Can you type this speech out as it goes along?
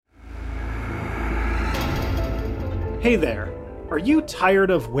Hey there. Are you tired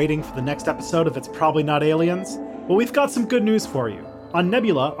of waiting for the next episode of It's Probably Not Aliens? Well, we've got some good news for you. On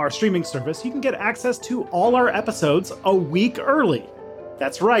Nebula, our streaming service, you can get access to all our episodes a week early.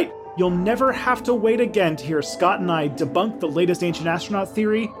 That's right, you'll never have to wait again to hear Scott and I debunk the latest ancient astronaut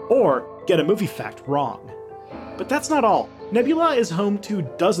theory or get a movie fact wrong. But that's not all. Nebula is home to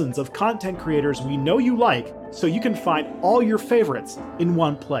dozens of content creators we know you like, so you can find all your favorites in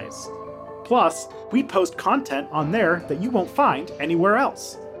one place. Plus, we post content on there that you won't find anywhere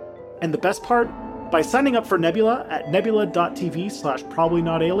else. And the best part? By signing up for Nebula at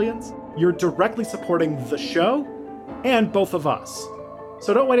nebula.tv/probablyNotAliens, you're directly supporting the show and both of us.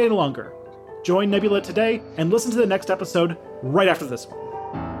 So don't wait any longer. Join Nebula today and listen to the next episode right after this one.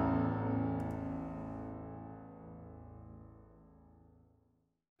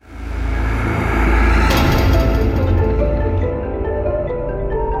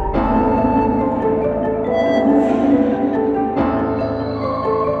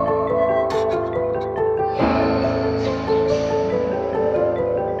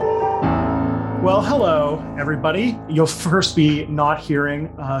 Well, hello, everybody. You'll first be not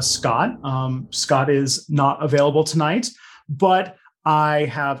hearing Scott. Scott is not available tonight, but I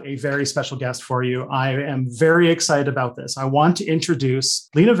have a very special guest for you. I am very excited about this. I want to introduce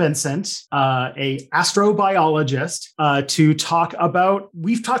Lena Vincent, a astrobiologist, to talk about,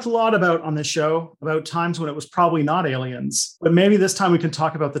 we've talked a lot about on this show, about times when it was probably not aliens, but maybe this time we can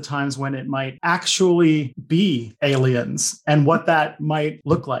talk about the times when it might actually be aliens and what that might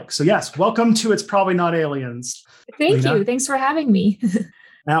look like. So yes, welcome to It's Probably Not Aliens. Thank Lena. you. Thanks for having me.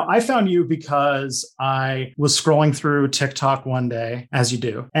 Now, I found you because I was scrolling through TikTok one day, as you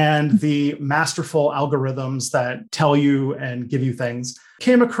do, and the masterful algorithms that tell you and give you things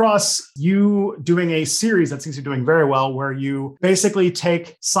came across you doing a series that seems to be doing very well, where you basically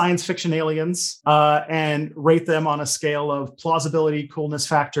take science fiction aliens and rate them on a scale of plausibility, coolness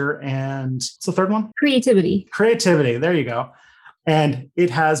factor, and what's the third one? Creativity. Creativity. There you go. And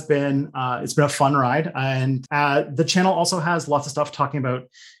it has been, it's been a fun ride. And the channel also has lots of stuff talking about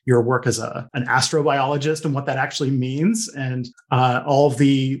your work as an astrobiologist and what that actually means. And all of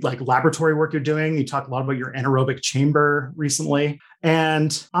the laboratory work you're doing. You talk a lot about your anaerobic chamber recently.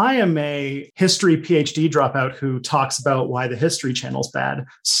 And I am a history PhD dropout who talks about why the History Channel's bad.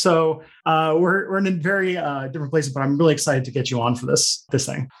 So we're in very different places, but I'm really excited to get you on for this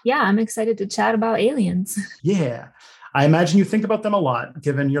thing. Yeah, I'm excited to chat about aliens. Yeah. I imagine you think about them a lot,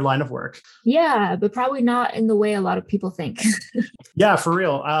 given your line of work. Yeah, but probably not in the way a lot of people think. Yeah, for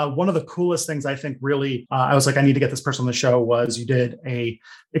real. One of the coolest things I think really, I was like, I need to get this person on the show, was you did a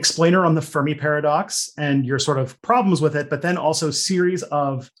explainer on the Fermi paradox and your sort of problems with it, but then also a series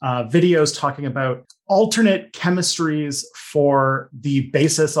of videos talking about alternate chemistries for the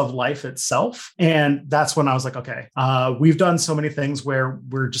basis of life itself. And that's when I was like, okay, we've done so many things where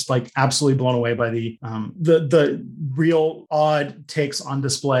we're just absolutely blown away by the real odd takes on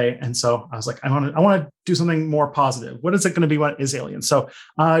display. And so I was like, I want to do something more positive. What is it going to be? What is aliens? So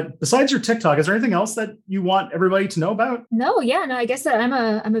besides your TikTok, is there anything else that you want everybody to know about? No, I guess that I'm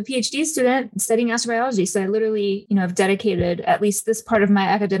a PhD student studying astrobiology. So I literally, have dedicated at least this part of my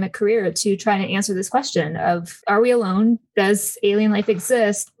academic career to trying to answer this question of, are we alone? Does alien life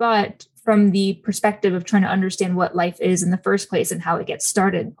exist? But from the perspective of trying to understand what life is in the first place and how it gets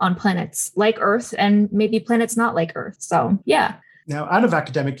started on planets like Earth and maybe planets not like Earth. So yeah. Now, out of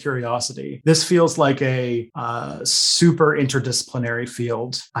academic curiosity, this feels like a super interdisciplinary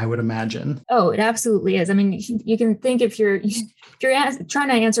field, I would imagine. Oh, it absolutely is. I mean, you can think if you're trying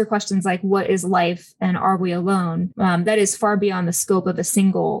to answer questions like what is life and are we alone, that is far beyond the scope of a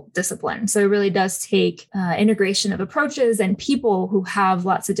single discipline. So it really does take integration of approaches and people who have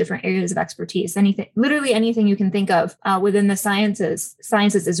lots of different areas of expertise. Literally anything you can think of within the sciences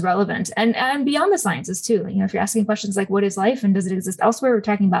is relevant, and beyond the sciences too. If you're asking questions like what is life and does it exist elsewhere, we're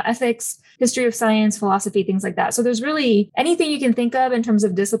talking about ethics, history of science, philosophy, things like that. So there's really anything you can think of in terms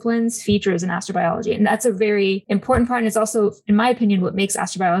of disciplines features in astrobiology. And that's a very important part. And it's also, in my opinion, what makes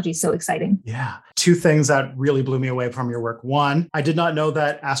astrobiology so exciting. Yeah. Two things that really blew me away from your work. One, I did not know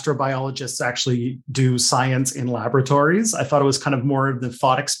that astrobiologists actually do science in laboratories. I thought it was kind of more of the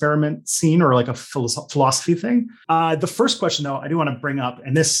thought experiment scene or like a philosophy thing. The first question, though, I do want to bring up,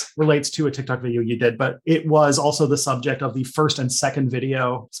 and this relates to a TikTok video you did, but it was also the subject of the first and second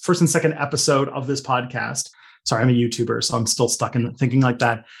episode of this podcast. Sorry, I'm a YouTuber, so I'm still stuck in thinking like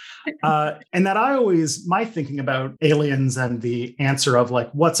that. And that my thinking about aliens and the answer of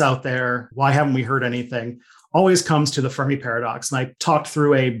what's out there, why haven't we heard anything, always comes to the Fermi paradox. And I talked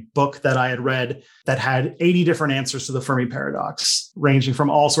through a book that I had read that had 80 different answers to the Fermi paradox, ranging from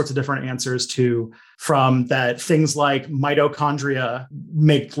all sorts of different answers from that things like mitochondria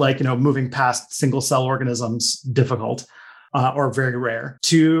make moving past single cell organisms difficult. Or very rare,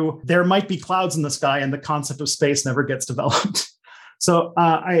 to there might be clouds in the sky and the concept of space never gets developed. So,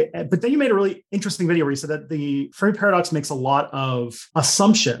 but then you made a really interesting video where you said that the Fermi paradox makes a lot of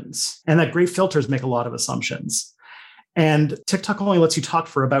assumptions and that great filters make a lot of assumptions. And TikTok only lets you talk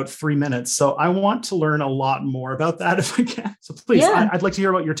for about 3 minutes. So I want to learn a lot more about that if I can. So please, I'd like to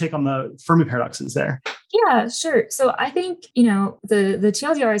hear what your take on the Fermi paradoxes there. Yeah, sure. So I think, the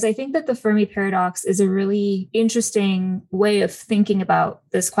TLDR is I think that the Fermi paradox is a really interesting way of thinking about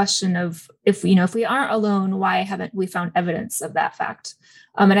this question of if we aren't alone, why haven't we found evidence of that fact?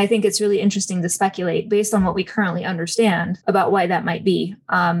 And I think it's really interesting to speculate based on what we currently understand about why that might be,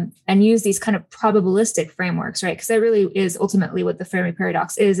 and use these kind of probabilistic frameworks, right? Because that really is ultimately what the Fermi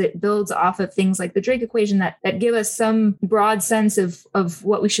paradox is. It builds off of things like the Drake equation that give us some broad sense of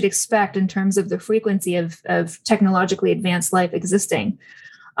what we should expect in terms of the frequency of technologically advanced life existing.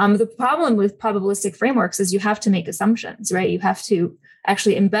 The problem with probabilistic frameworks is you have to make assumptions, right? You have to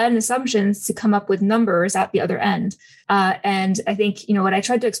actually embed assumptions to come up with numbers at the other end. And I think, what I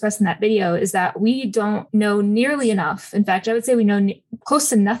tried to express in that video is that we don't know nearly enough. In fact, I would say we know close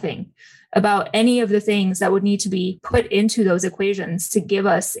to nothing about any of the things that would need to be put into those equations to give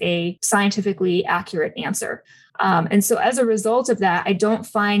us a scientifically accurate answer. And so as a result of that, I don't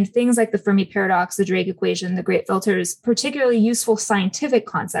find things like the Fermi paradox, the Drake equation, the great filters, particularly useful scientific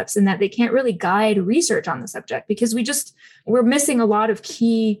concepts in that they can't really guide research on the subject because we're missing a lot of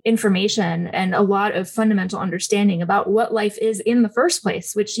key information and a lot of fundamental understanding about what life is in the first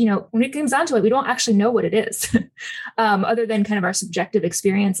place, which, when it comes down to it, we don't actually know what it is other than kind of our subjective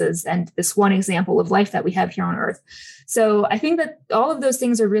experiences and this one example of life that we have here on Earth. So I think that all of those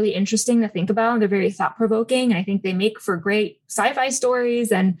things are really interesting to think about. And they're very thought-provoking. And I think they make for great sci-fi stories.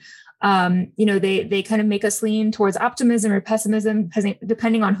 And, they kind of make us lean towards optimism or pessimism,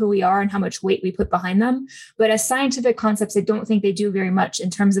 depending on who we are and how much weight we put behind them. But as scientific concepts, I don't think they do very much in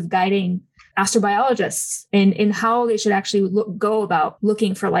terms of guiding astrobiologists in how they should actually go about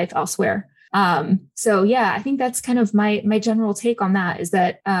looking for life elsewhere. I think that's kind of my general take on that is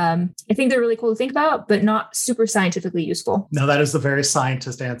that I think they're really cool to think about, but not super scientifically useful. No, that is the very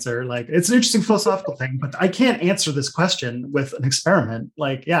scientist answer. Like, it's an interesting philosophical thing, but I can't answer this question with an experiment.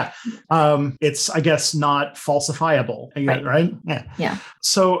 It's, I guess, not falsifiable, right? Yeah.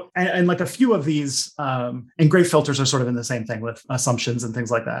 So, and like a few of these, and great filters are sort of in the same thing with assumptions and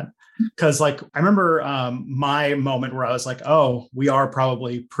things like that. Because I remember my moment where I was like, oh, we are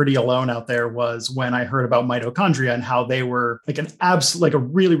probably pretty alone out there was when I heard about mitochondria and how they were like a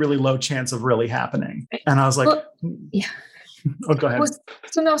really, really low chance of really happening. And I was like, yeah. Oh, go ahead.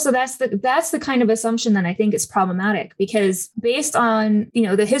 So that's the kind of assumption that I think is problematic because based on,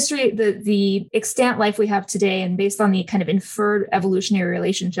 the history, the extant life we have today, and based on the kind of inferred evolutionary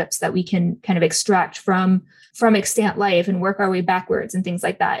relationships that we can kind of extract from extant life and work our way backwards and things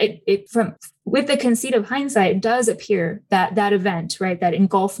like that, with the conceit of hindsight, it does appear that event, right, that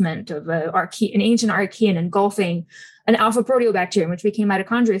engulfment of an ancient archaean engulfing an alpha proteobacterium, which became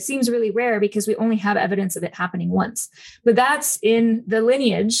mitochondria, seems really rare because we only have evidence of it happening once. But that's in the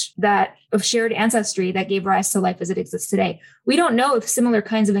lineage of shared ancestry that gave rise to life as it exists today. We don't know if similar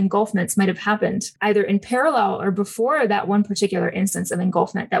kinds of engulfments might have happened either in parallel or before that one particular instance of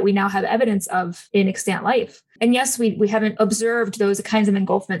engulfment that we now have evidence of in extant life. And yes, we haven't observed those kinds of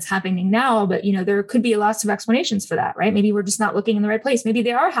engulfments happening now, but there could be lots of explanations for that, right? Maybe we're just not looking in the right place. Maybe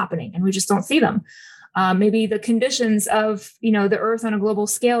they are happening and we just don't see them. Maybe the conditions of, the Earth on a global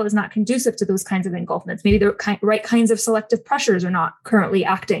scale is not conducive to those kinds of engulfments. Maybe the right kinds of selective pressures are not currently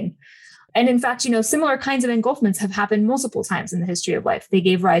acting. And in fact, similar kinds of engulfments have happened multiple times in the history of life. They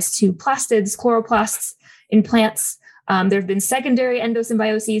gave rise to plastids, chloroplasts in plants. There have been secondary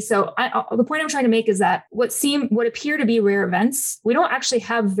endosymbioses. So the point I'm trying to make is that what appear to be rare events, we don't actually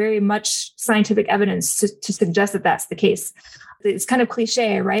have very much scientific evidence to suggest that that's the case. It's kind of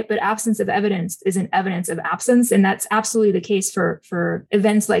cliche, right? But absence of evidence isn't evidence of absence. And that's absolutely the case for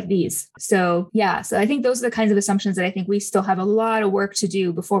events like these. So I think those are the kinds of assumptions that I think we still have a lot of work to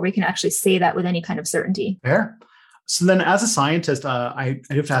do before we can actually say that with any kind of certainty. Fair. So then as a scientist, I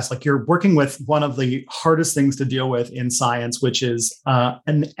have to ask, you're working with one of the hardest things to deal with in science, which is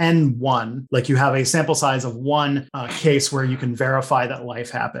an N1. You have a sample size of one case where you can verify that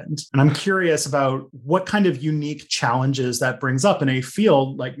life happened. And I'm curious about what kind of unique challenges that brings up in a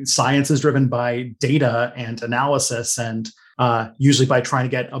field like science is driven by data and analysis and usually by trying to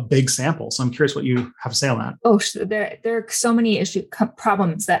get a big sample. So I'm curious what you have to say on that. Oh, there are so many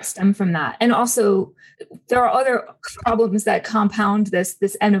problems that stem from that. And also there are other problems that compound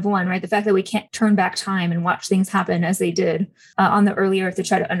this N of one, right? The fact that we can't turn back time and watch things happen as they did on the early Earth to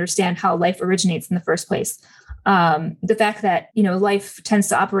try to understand how life originates in the first place. The fact that, life tends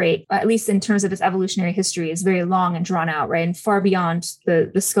to operate, at least in terms of its evolutionary history, is very long and drawn out, right? And far beyond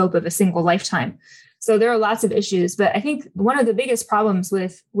the scope of a single lifetime. So there are lots of issues, but I think one of the biggest problems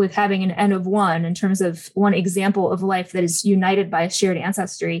with having an N of one, in terms of one example of life that is united by a shared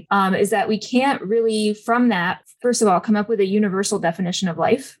ancestry, is that we can't really, from that, first of all, come up with a universal definition of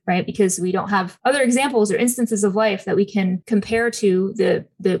life, right? Because we don't have other examples or instances of life that we can compare to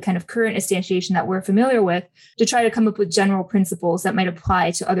the kind of current instantiation that we're familiar with to try to come up with general principles that might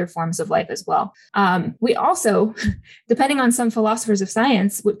apply to other forms of life as well. We also, depending on some philosophers of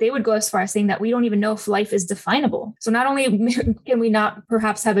science, they would go as far as saying that we don't even know if life is definable. So not only can we not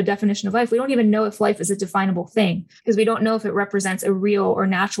perhaps have a definition of life, we don't even know if life is a definable thing, because we don't know if it represents a real or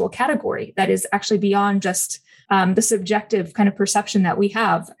natural category that is actually beyond just the subjective kind of perception that we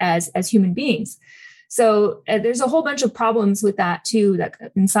have as human beings. So there's a whole bunch of problems with that too, that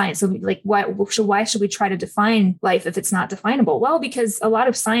in science. So like, why should we try to define life if it's not definable? Well, because a lot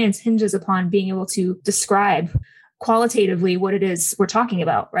of science hinges upon being able to describe qualitatively what it is we're talking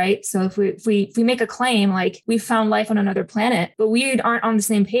about, right? So if we make a claim like we found life on another planet, but we aren't on the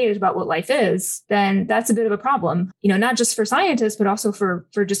same page about what life is, then that's a bit of a problem, not just for scientists, but also for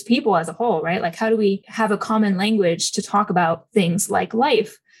just people as a whole, right? Like, how do we have a common language to talk about things like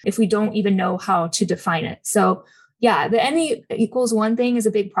life if we don't even know how to define it? So yeah, the N equals one thing is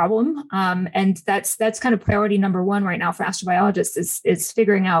a big problem. And that's kind of priority number one right now for astrobiologists is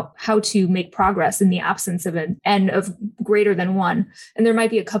figuring out how to make progress in the absence of an N of greater than one. And there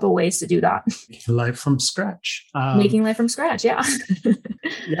might be a couple ways to do that. Making life from scratch. Making life from scratch, yeah.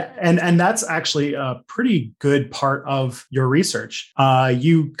 Yeah, and that's actually a pretty good part of your research.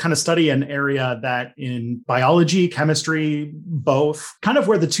 You kind of study an area that in biology, chemistry, both, kind of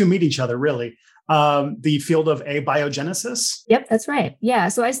where the two meet each other, really. The field of abiogenesis. Yep, that's right. Yeah.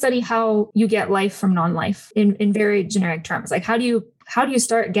 So I study how you get life from non-life in very generic terms. Like how do you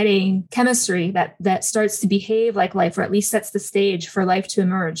start getting chemistry that starts to behave like life, or at least sets the stage for life to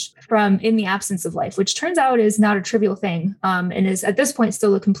emerge from in the absence of life, which turns out is not a trivial thing, and is at this point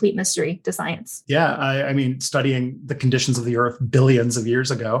still a complete mystery to science. Yeah. I mean, studying the conditions of the Earth billions of years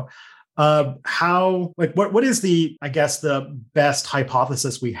ago. What is the best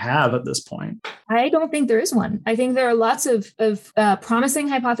hypothesis we have at this point? I don't think there is one. I think there are lots of promising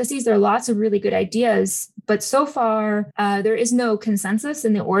hypotheses. There are lots of really good ideas, but so far there is no consensus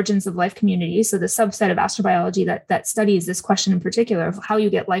in the origins of life communities. So the subset of astrobiology that studies this question in particular of how you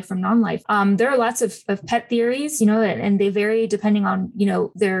get life from non-life. There are lots of pet theories, and they vary depending on,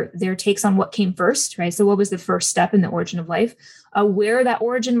 their takes on what came first, right? So what was the first step in the origin of life? Where that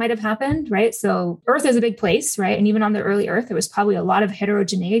origin might have happened, right? So Earth is a big place, right? And even on the early Earth, there was probably a lot of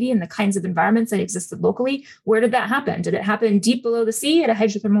heterogeneity in the kinds of environments that existed locally. Where did that happen? Did it happen deep below the sea at a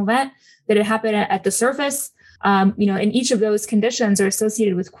hydrothermal vent? Did it happen at the surface? And each of those conditions are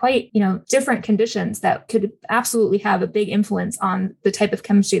associated with quite, different conditions that could absolutely have a big influence on the type of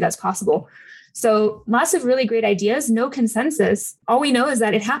chemistry that's possible. So lots of really great ideas, no consensus. All we know is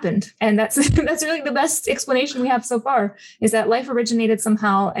that it happened. And that's really the best explanation we have so far, is that life originated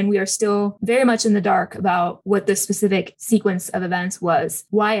somehow. And we are still very much in the dark about what the specific sequence of events was,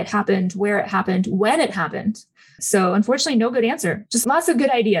 why it happened, where it happened, when it happened. So unfortunately, no good answer, just lots of good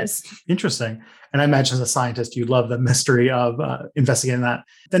ideas. Interesting. And I imagine as a scientist, you love the mystery of investigating that.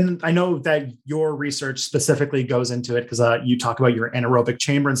 Then I know that your research specifically goes into it because you talk about your anaerobic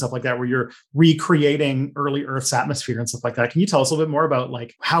chamber and stuff like that, where you're recreating early Earth's atmosphere and stuff like that. Can you tell us a little bit more about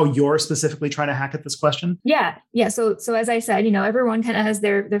like how you're specifically trying to hack at this question? Yeah. So as I said, everyone kind of has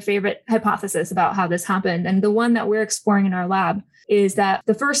their favorite hypothesis about how this happened. And the one that we're exploring in our lab is that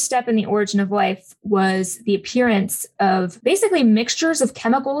the first step in the origin of life was the appearance of basically mixtures of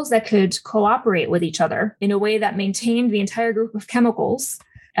chemicals that could cooperate with each other in a way that maintained the entire group of chemicals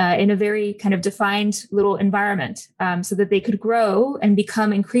in a very kind of defined little environment, so that they could grow and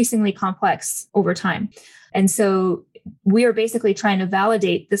become increasingly complex over time. And so we are basically trying to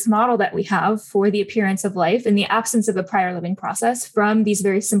validate this model that we have for the appearance of life in the absence of a prior living process from these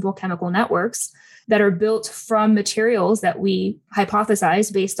very simple chemical networks that are built from materials that we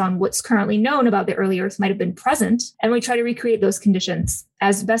hypothesize based on what's currently known about the early Earth might have been present. And we try to recreate those conditions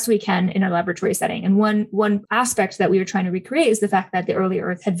as best we can in a laboratory setting. And one aspect that we were trying to recreate is the fact that the early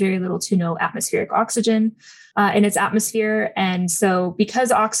Earth had very little to no atmospheric oxygen in its atmosphere. And so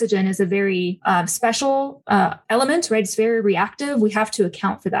because oxygen is a very special element, right? It's very reactive. We have to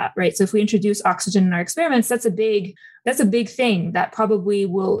account for that, right? So if we introduce oxygen in our experiments, that's a big thing that probably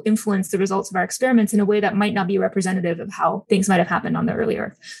will influence the results of our experiments in a way that might not be representative of how things might have happened on the early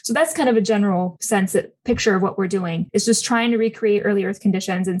Earth. So that's kind of a general picture of what we're doing, is just trying to recreate early Earth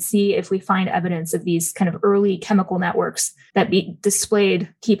conditions and see if we find evidence of these kind of early chemical networks that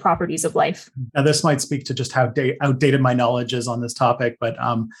displayed key properties of life. Now, this might speak to just how outdated my knowledge is on this topic, but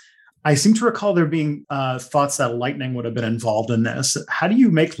I seem to recall there being thoughts that lightning would have been involved in this. How do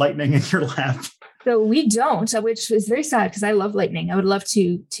you make lightning in your lab? So we don't, which is very sad because I love lightning. I would love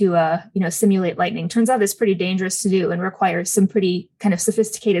to simulate lightning. Turns out it's pretty dangerous to do and requires some pretty kind of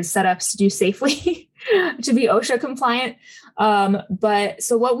sophisticated setups to do safely to be OSHA compliant. But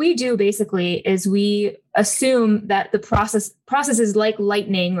so what we do basically is we assume that the processes like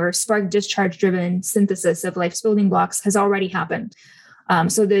lightning or spark discharge driven synthesis of life's building blocks has already happened.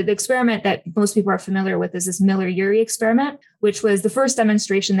 So the experiment that most people are familiar with is this Miller-Urey experiment, which was the first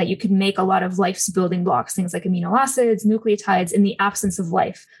demonstration that you could make a lot of life's building blocks, things like amino acids, nucleotides, in the absence of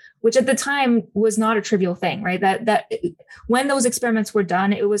life, which at the time was not a trivial thing, right? That when those experiments were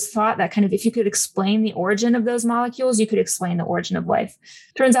done, it was thought that kind of if you could explain the origin of those molecules, you could explain the origin of life.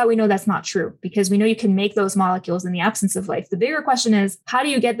 Turns out we know that's not true, because we know you can make those molecules in the absence of life. The bigger question is, how do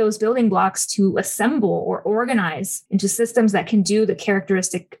you get those building blocks to assemble or organize into systems that can do the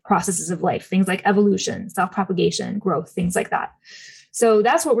characteristic processes of life, things like evolution, self-propagation, growth, things like that. So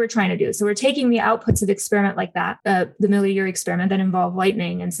that's what we're trying to do. So we're taking the outputs of experiment like that, the Miller-Urey experiment that involve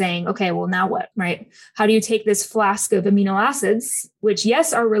lightning, and saying, okay, well, now what, right? How do you take this flask of amino acids, which,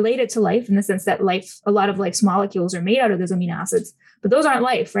 yes, are related to life in the sense that a lot of life's molecules are made out of those amino acids, but those aren't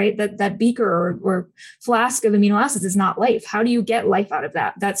life, right? That beaker or flask of amino acids is not life. How do you get life out of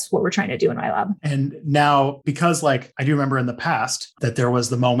that? That's what we're trying to do in my lab. And now, because I do remember in the past that there was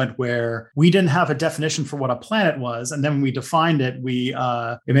the moment where we didn't have a definition for what a planet was. And then when we defined it,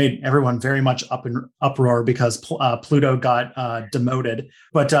 it made everyone very much up in uproar because Pluto got demoted.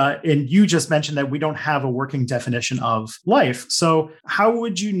 But and you just mentioned that we don't have a working definition of life. So how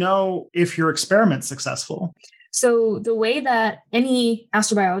would you know if your experiment's successful? So the way that any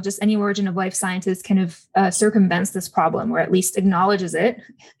astrobiologist, any origin of life scientist kind of circumvents this problem, or at least acknowledges it,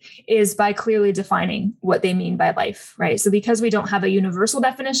 is by clearly defining what they mean by life, right? So because we don't have a universal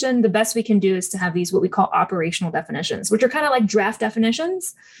definition, the best we can do is to have these, what we call operational definitions, which are kind of like draft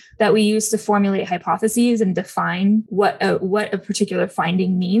definitions that we use to formulate hypotheses and define what a particular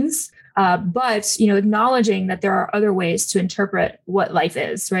finding means. But acknowledging that there are other ways to interpret what life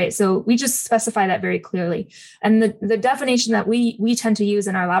is, right? So we just specify that very clearly. And the definition that we tend to use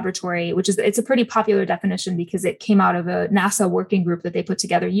in our laboratory, it's a pretty popular definition because it came out of a NASA working group that they put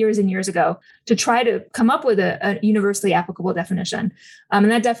together years and years ago to try to come up with a universally applicable definition.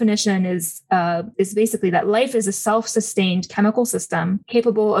 And that definition is basically that life is a self-sustained chemical system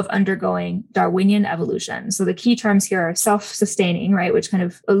capable of undergoing Darwinian evolution. So the key terms here are self-sustaining, right? Which kind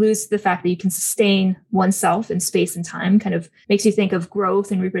of alludes to the fact that you can sustain oneself in space and time, kind of makes you think of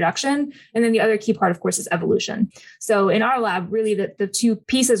growth and reproduction. And then the other key part, of course, is evolution. So in our lab, really the two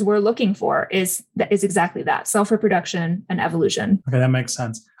pieces we're looking for is exactly that, self-reproduction and evolution. Okay, that makes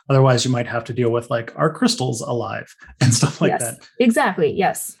sense. Otherwise, you might have to deal with are crystals alive and stuff like that. Exactly.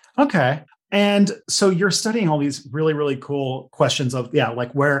 Yes. Okay. And so you're studying all these really, really cool questions of,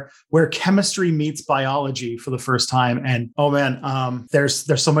 where chemistry meets biology for the first time. And oh man, there's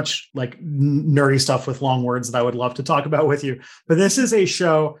so much nerdy stuff with long words that I would love to talk about with you. But this is a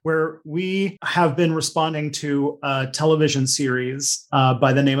show where we have been responding to a television series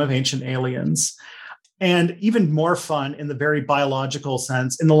by the name of Ancient Aliens. And even more fun in the very biological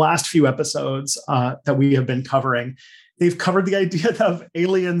sense, in the last few episodes that we have been covering, they've covered the idea of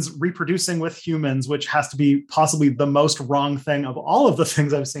aliens reproducing with humans, which has to be possibly the most wrong thing of all of the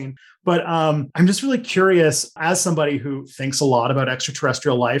things I've seen. But I'm just really curious, as somebody who thinks a lot about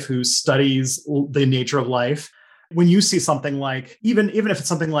extraterrestrial life, who studies the nature of life, when you see something like, even if it's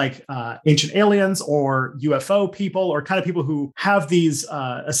something like Ancient Aliens or UFO people, or kind of people who have these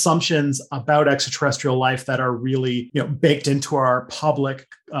assumptions about extraterrestrial life that are really baked into our public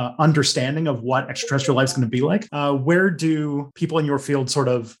understanding of what extraterrestrial life is going to be like. Where do people in your field sort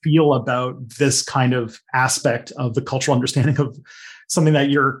of feel about this kind of aspect of the cultural understanding of something that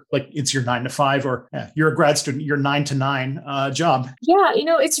you're like, it's your 9 to 5, or you're a grad student, your 9 to 9 job? Yeah,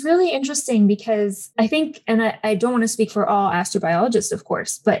 it's really interesting because I think, and I don't want to speak for all astrobiologists, of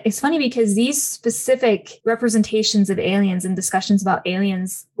course, but it's funny because these specific representations of aliens and discussions about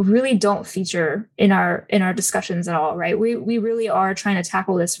aliens really don't feature in our discussions at all, right? We really are trying to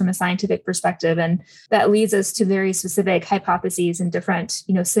tackle this from a scientific perspective, and that leads us to very specific hypotheses and different,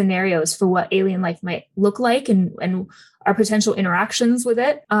 scenarios for what alien life might look like and our potential interactions with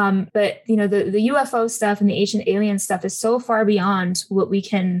it. But the UFO stuff and the ancient alien stuff is so far beyond what we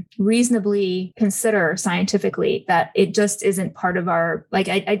can reasonably consider scientifically that it just isn't part of our,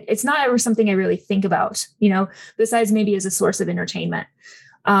 it's not ever something I really think about, besides maybe as a source of entertainment.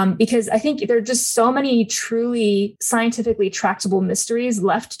 Because I think there are just so many truly scientifically tractable mysteries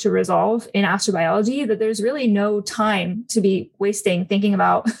left to resolve in astrobiology that there's really no time to be wasting thinking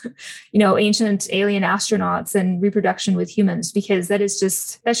about, ancient alien astronauts and reproduction with humans, because that's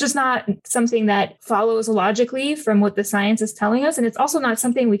just not something that follows logically from what the science is telling us. And it's also not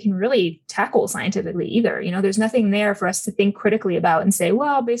something we can really tackle scientifically either. There's nothing there for us to think critically about and say,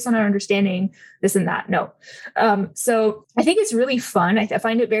 well, based on our understanding, this and that. No. So I think it's really fun. I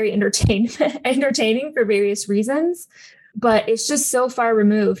find it very entertaining for various reasons, but it's just so far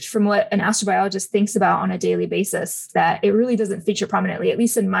removed from what an astrobiologist thinks about on a daily basis that it really doesn't feature prominently, at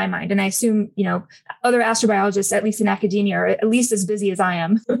least in my mind. And I assume, other astrobiologists, at least in academia, are at least as busy as I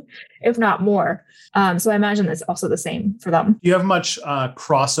am, if not more. So I imagine that's also the same for them. Do you have much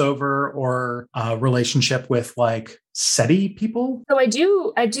crossover or relationship with like SETI people? So I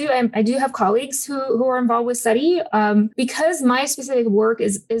do have colleagues who are involved with SETI, because my specific work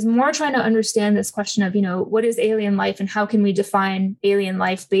is more trying to understand this question of, what is alien life and how can we define alien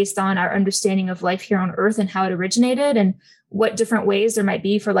life based on our understanding of life here on Earth and how it originated and what different ways there might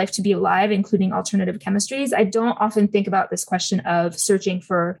be for life to be alive, including alternative chemistries. I don't often think about this question of searching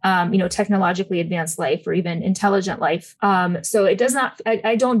for, technologically advanced life or even intelligent life. So it does not,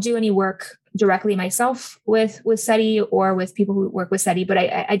 I don't do any work directly myself with SETI or with people who work with SETI, but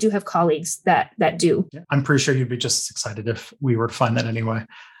I do have colleagues that do. Yeah, I'm pretty sure you'd be just as excited if we were to find that anyway.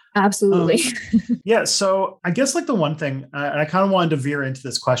 Absolutely. Yeah. So I guess like the one thing, and I kind of wanted to veer into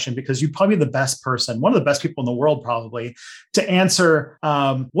this question because you'd probably be the best person, one of the best people in the world probably, to answer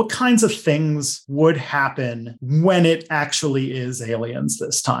what kinds of things would happen when it actually is aliens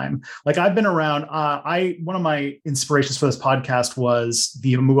this time. Like I've been around, one of my inspirations for this podcast was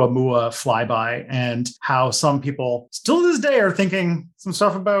the Oumuamua flyby and how some people still to this day are thinking some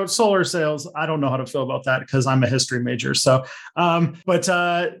stuff about solar sails. I don't know how to feel about that because I'm a history major. So,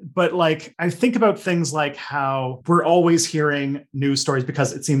 but like, I think about things like how we're always hearing news stories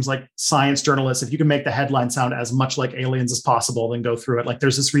because it seems like science journalists, if you can make the headline sound as much like aliens as possible, then go through it. Like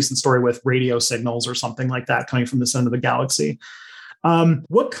there's this recent story with radio signals or something like that coming from the center of the galaxy.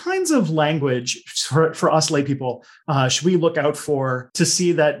 What kinds of language for us lay people should we look out for to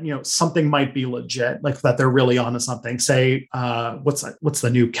see that something might be legit, like that they're really onto something? Say, what's the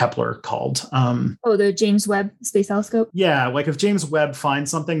new Kepler called? The James Webb Space Telescope. Yeah, like if James Webb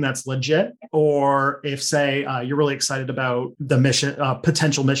finds something that's legit, or if say you're really excited about the mission,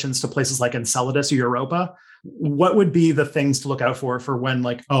 potential missions to places like Enceladus or Europa. What would be the things to look out for when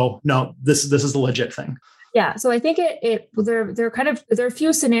like, oh no, this is a legit thing? Yeah, so I think there are a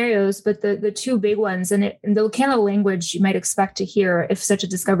few scenarios, but the two big ones and the kind of language you might expect to hear if such a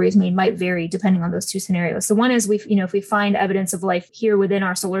discovery is made might vary depending on those two scenarios. So one is if we find evidence of life here within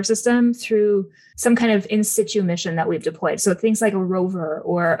our solar system through some kind of in situ mission that we've deployed. So things like a rover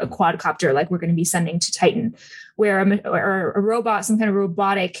or a quadcopter, like we're going to be sending to Titan, where a robot, some kind of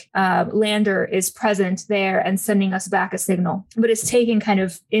robotic lander is present there and sending us back a signal, but it's taking kind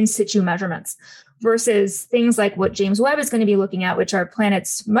of in situ measurements. Versus things like what James Webb is going to be looking at, which are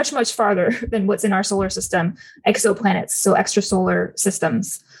planets much, much farther than what's in our solar system, exoplanets, so extrasolar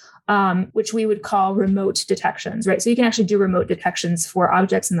systems, which we would call remote detections, right? So you can actually do remote detections for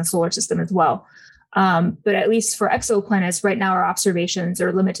objects in the solar system as well. But at least for exoplanets, right now our observations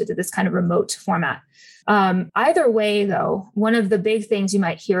are limited to this kind of remote format. Either way, though, one of the big things you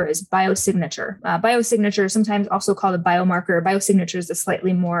might hear is biosignature. Biosignature, sometimes also called a biomarker. Biosignature is a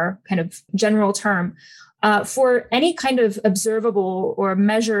slightly more kind of general term for any kind of observable or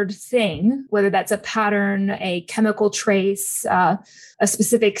measured thing, whether that's a pattern, a chemical trace, a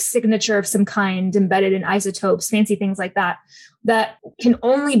specific signature of some kind embedded in isotopes, fancy things like that, that can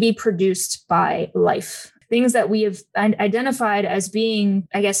only be produced by life. things that we have identified as being,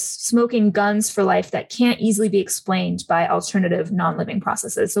 I guess, smoking guns for life that can't easily be explained by alternative non-living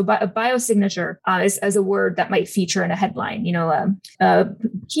processes. So a biosignature is as a word that might feature in a headline. A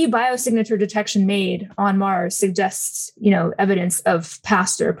key biosignature detection made on Mars suggests, evidence of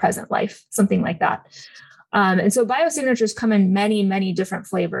past or present life, something like that. And so biosignatures come in many, many different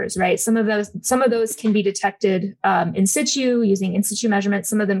flavors, right? Some of those can be detected in situ using in situ measurements.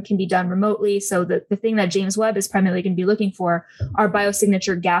 Some of them can be done remotely. So the thing that James Webb is primarily going to be looking for are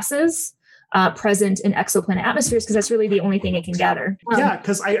biosignature gases present in exoplanet atmospheres, because that's really the only thing it can gather. Yeah,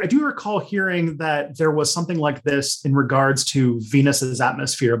 because I do recall hearing that there was something like this in regards to Venus's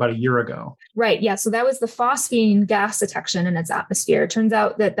atmosphere about a year ago. Right. Yeah. So that was the phosphine gas detection in its atmosphere. It turns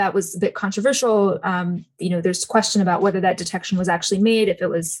out that was a bit controversial. There's question about whether that detection was actually made, if it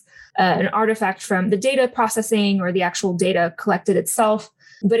was an artifact from the data processing or the actual data collected itself.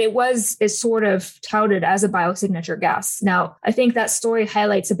 But is sort of touted as a biosignature gas. Now, I think that story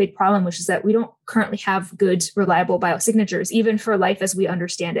highlights a big problem, which is that we don't currently have good, reliable biosignatures, even for life as we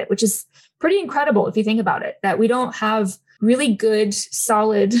understand it, which is pretty incredible if you think about it, that we don't have really good,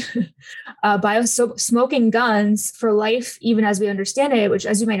 solid smoking guns for life, even as we understand it, which,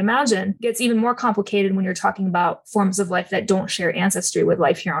 as you might imagine, gets even more complicated when you're talking about forms of life that don't share ancestry with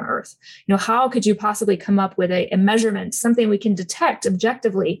life here on Earth. How could you possibly come up with a measurement, something we can detect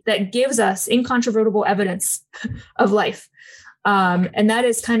objectively that gives us incontrovertible evidence of life? And that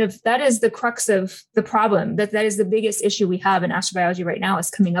is the crux of the problem. That is the biggest issue we have in astrobiology right now,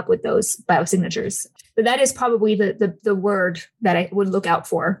 is coming up with those biosignatures. But that is probably the word that I would look out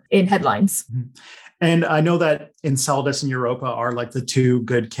for in headlines. Mm-hmm. And I know that Enceladus and Europa are like the two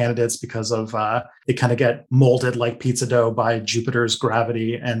good candidates because of they kind of get molded like pizza dough by Jupiter's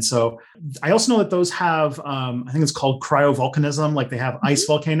gravity. And so I also know that those have, I think it's called cryovolcanism, like they have ice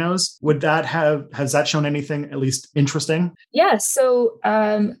volcanoes. Has that shown anything at least interesting? Yeah. So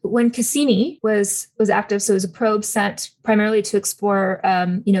when Cassini was active, so it was a probe sent primarily to explore,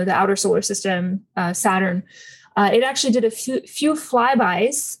 the outer solar system, Saturn, it actually did a few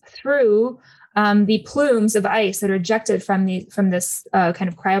flybys through the plumes of ice that are ejected from this kind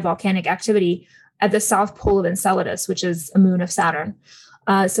of cryovolcanic activity at the south pole of Enceladus, which is a moon of Saturn.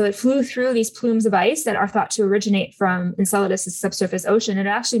 So it flew through these plumes of ice that are thought to originate from Enceladus' subsurface ocean. It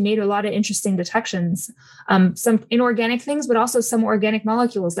actually made a lot of interesting detections, some inorganic things, but also some organic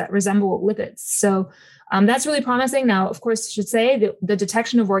molecules that resemble lipids. So that's really promising. Now, of course, I should say that the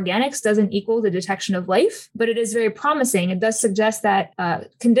detection of organics doesn't equal the detection of life, but it is very promising. It does suggest that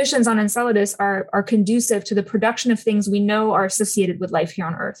conditions on Enceladus are conducive to the production of things we know are associated with life here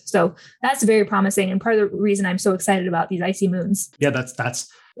on Earth. So that's very promising, and part of the reason I'm so excited about these icy moons. Yeah,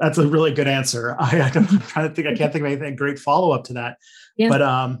 that's a really good answer. I'm trying to think. I can't think of anything great follow-up to that. Yeah.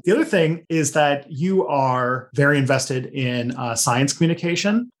 But the other thing is that you are very invested in science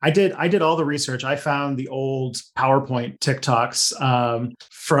communication. I did all the research. I found the old PowerPoint TikToks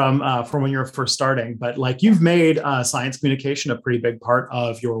from when you were first starting. But like, you've made science communication a pretty big part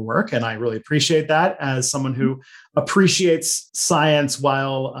of your work, and I really appreciate that as someone who appreciates science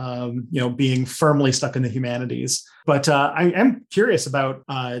while being firmly stuck in the humanities. But I am curious about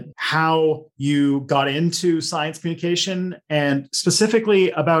how you got into science communication, and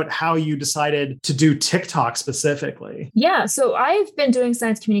specifically about how you decided to do TikTok specifically. Yeah, so I've been doing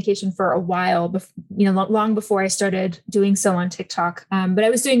science communication for a while, long before I started doing so on TikTok. But I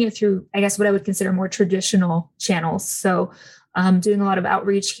was doing it through, I guess, what I would consider more traditional channels. So doing a lot of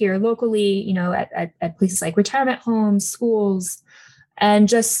outreach here locally, at places like retirement homes, schools, and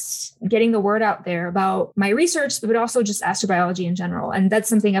just getting the word out there about my research, but also just astrobiology in general. And that's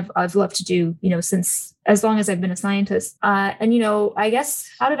something I've loved to do, since as long as I've been a scientist. I guess,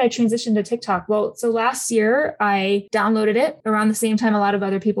 how did I transition to TikTok? Well, so last year I downloaded it around the same time a lot of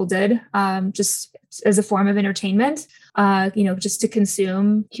other people did, just as a form of entertainment, just to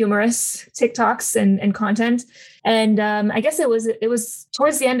consume humorous TikToks and content. And I guess it was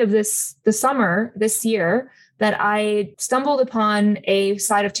towards the end of the summer this year that I stumbled upon a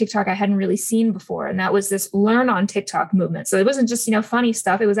side of TikTok I hadn't really seen before. And that was this Learn on TikTok movement. So it wasn't just, funny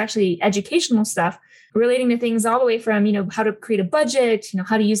stuff. It was actually educational stuff relating to things all the way from, how to create a budget,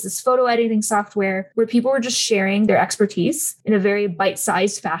 how to use this photo editing software, where people were just sharing their expertise in a very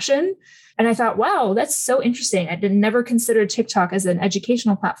bite-sized fashion. And I thought, wow, that's so interesting. I did never consider TikTok as an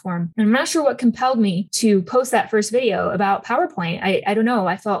educational platform. And I'm not sure what compelled me to post that first video about PowerPoint. I don't know.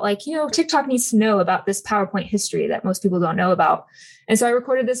 I felt like, TikTok needs to know about this PowerPoint history that most people don't know about. And so I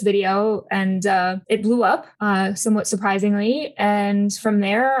recorded this video and it blew up somewhat surprisingly. And from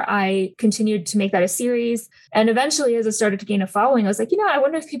there, I continued to make that a series. And eventually, as I started to gain a following, I was like, I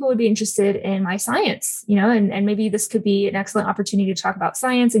wonder if people would be interested in my science, and maybe this could be an excellent opportunity to talk about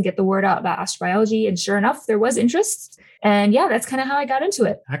science and get the word out about astrobiology. And sure enough, there was interest. And yeah, that's kind of how I got into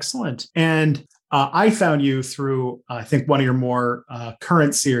it. Excellent. And I found you through, I think, one of your more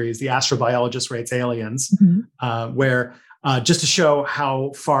current series, The Astrobiologist Rates Aliens, where just to show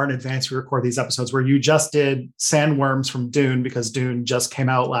how far in advance we record these episodes, where you just did Sandworms from Dune, because Dune just came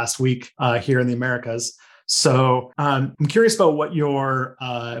out last week here in the Americas. So I'm curious about what your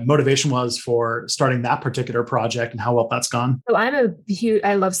motivation was for starting that particular project and how well that's gone. So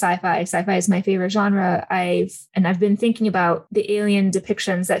I love sci-fi. Sci-fi is my favorite genre. I've been thinking about the alien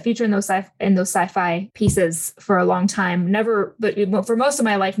depictions that feature in those sci-fi pieces for a long time. But for most of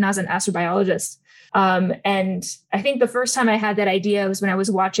my life, not as an astrobiologist. And I think the first time I had that idea was when I was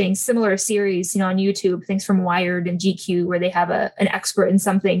watching similar series, on YouTube, things from Wired and GQ, where they have an expert in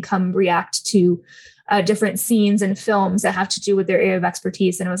something come react to different scenes and films that have to do with their area of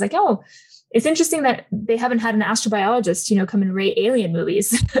expertise. And I was like, oh, it's interesting that they haven't had an astrobiologist, come and rate alien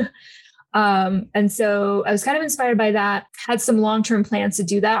movies. And so I was kind of inspired by that, had some long-term plans to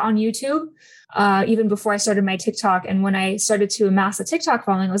do that on YouTube. Even before I started my TikTok. And when I started to amass a TikTok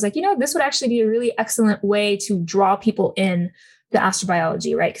following, I was like, this would actually be a really excellent way to draw people in to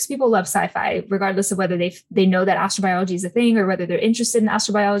astrobiology, right? Because people love sci-fi, regardless of whether they know that astrobiology is a thing or whether they're interested in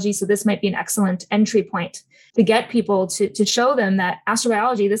astrobiology. So this might be an excellent entry point to get people to show them that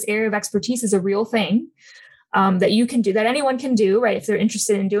astrobiology, this area of expertise, is a real thing that you can do, that anyone can do, right? If they're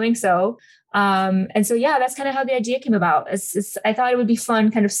interested in doing so. And so, yeah, that's kind of how the idea came about. I thought it would be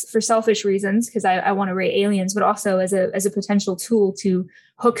fun kind of for selfish reasons, because I want to rate aliens, but also as a potential tool to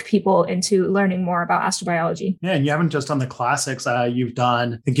hook people into learning more about astrobiology. Yeah, and you haven't just done the classics. You've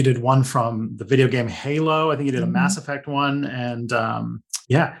done, I think you did one from the video game Halo. I think you did a Mass Effect one. And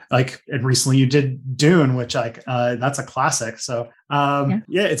and recently you did Dune, which that's a classic. So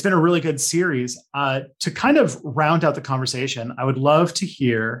it's been a really good series. To kind of round out the conversation, I would love to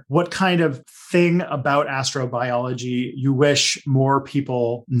hear what kind of thing about astrobiology you wish more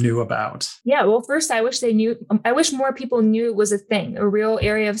people knew about. Yeah, well, first, I wish more people knew it was a thing, a real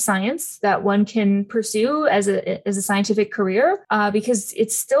area of science that one can pursue as a scientific career, because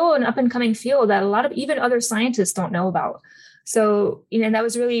it's still an up and coming field that a lot of even other scientists don't know about. So, that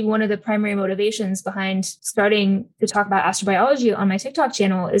was really one of the primary motivations behind starting to talk about astrobiology on my TikTok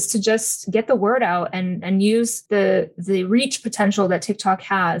channel, is to just get the word out and use the reach potential that TikTok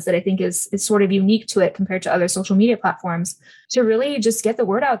has, that I think is sort of unique to it compared to other social media platforms, to really just get the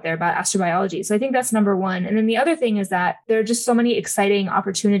word out there about astrobiology. So I think that's number one. And then the other thing is that there are just so many exciting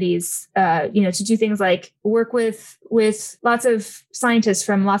opportunities, to do things like work with lots of scientists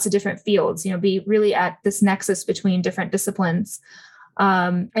from lots of different fields, be really at this nexus between different disciplines.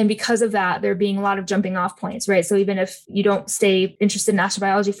 And because of that, there being a lot of jumping off points, right? So even if you don't stay interested in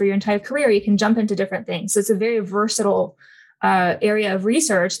astrobiology for your entire career, you can jump into different things. So it's a very versatile area of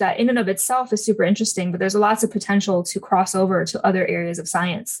research that in and of itself is super interesting, but there's lots of potential to cross over to other areas of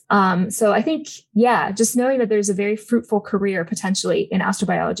science. So I think, just knowing that there's a very fruitful career potentially in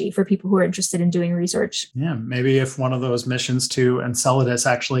astrobiology for people who are interested in doing research. Yeah, maybe if one of those missions to Enceladus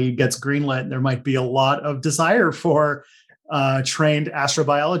actually gets greenlit, there might be a lot of desire for trained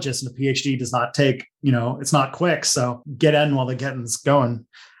astrobiologists, and a PhD does not take, it's not quick. So get in while the getting's going.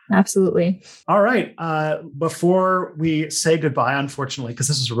 Absolutely. All right. Before we say goodbye, unfortunately, because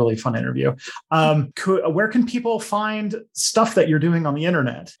this was a really fun interview, where can people find stuff that you're doing on the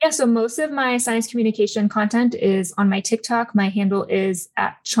internet? Yeah, so most of my science communication content is on my TikTok. My handle is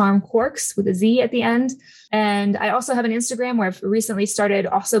 @CharmQuarks with a Z at the end. And I also have an Instagram where I've recently started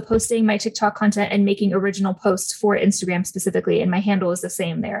also posting my TikTok content and making original posts for Instagram specifically. And my handle is the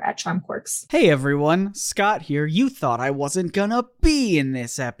same there @CharmQuarks. Hey everyone, Scott here. You thought I wasn't gonna be in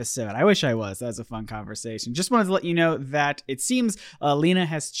this episode. I wish I was. That was a fun conversation. Just wanted to let you know that it seems Lena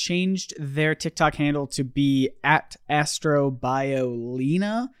has changed their TikTok handle to be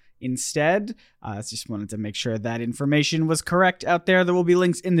 @AstroBioLena instead. Just wanted to make sure that information was correct out there. There will be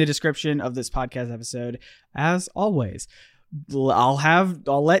links in the description of this podcast episode, as always.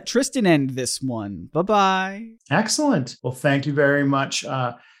 I'll let Tristan end this one. Bye-bye. Excellent. Well, thank you very much.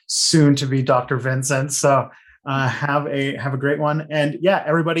 Soon to be Dr. Vincent. So Have a great one. And yeah,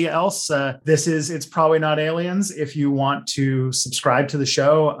 everybody else, It's Probably Not Aliens. If you want to subscribe to the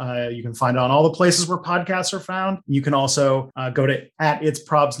show, you can find it on all the places where podcasts are found. You can also go to at It's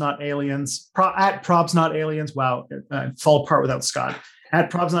Probs Not Aliens, at Probs Not Aliens. Wow, fall apart without Scott. At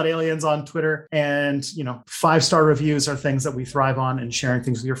Probs Not Aliens on Twitter. And, 5-star reviews are things that we thrive on, and sharing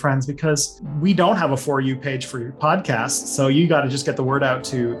things with your friends, because we don't have a For You page for your podcast. So you got to just get the word out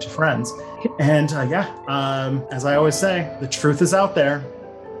to friends. And as I always say, the truth is out there.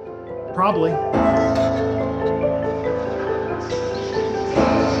 Probably.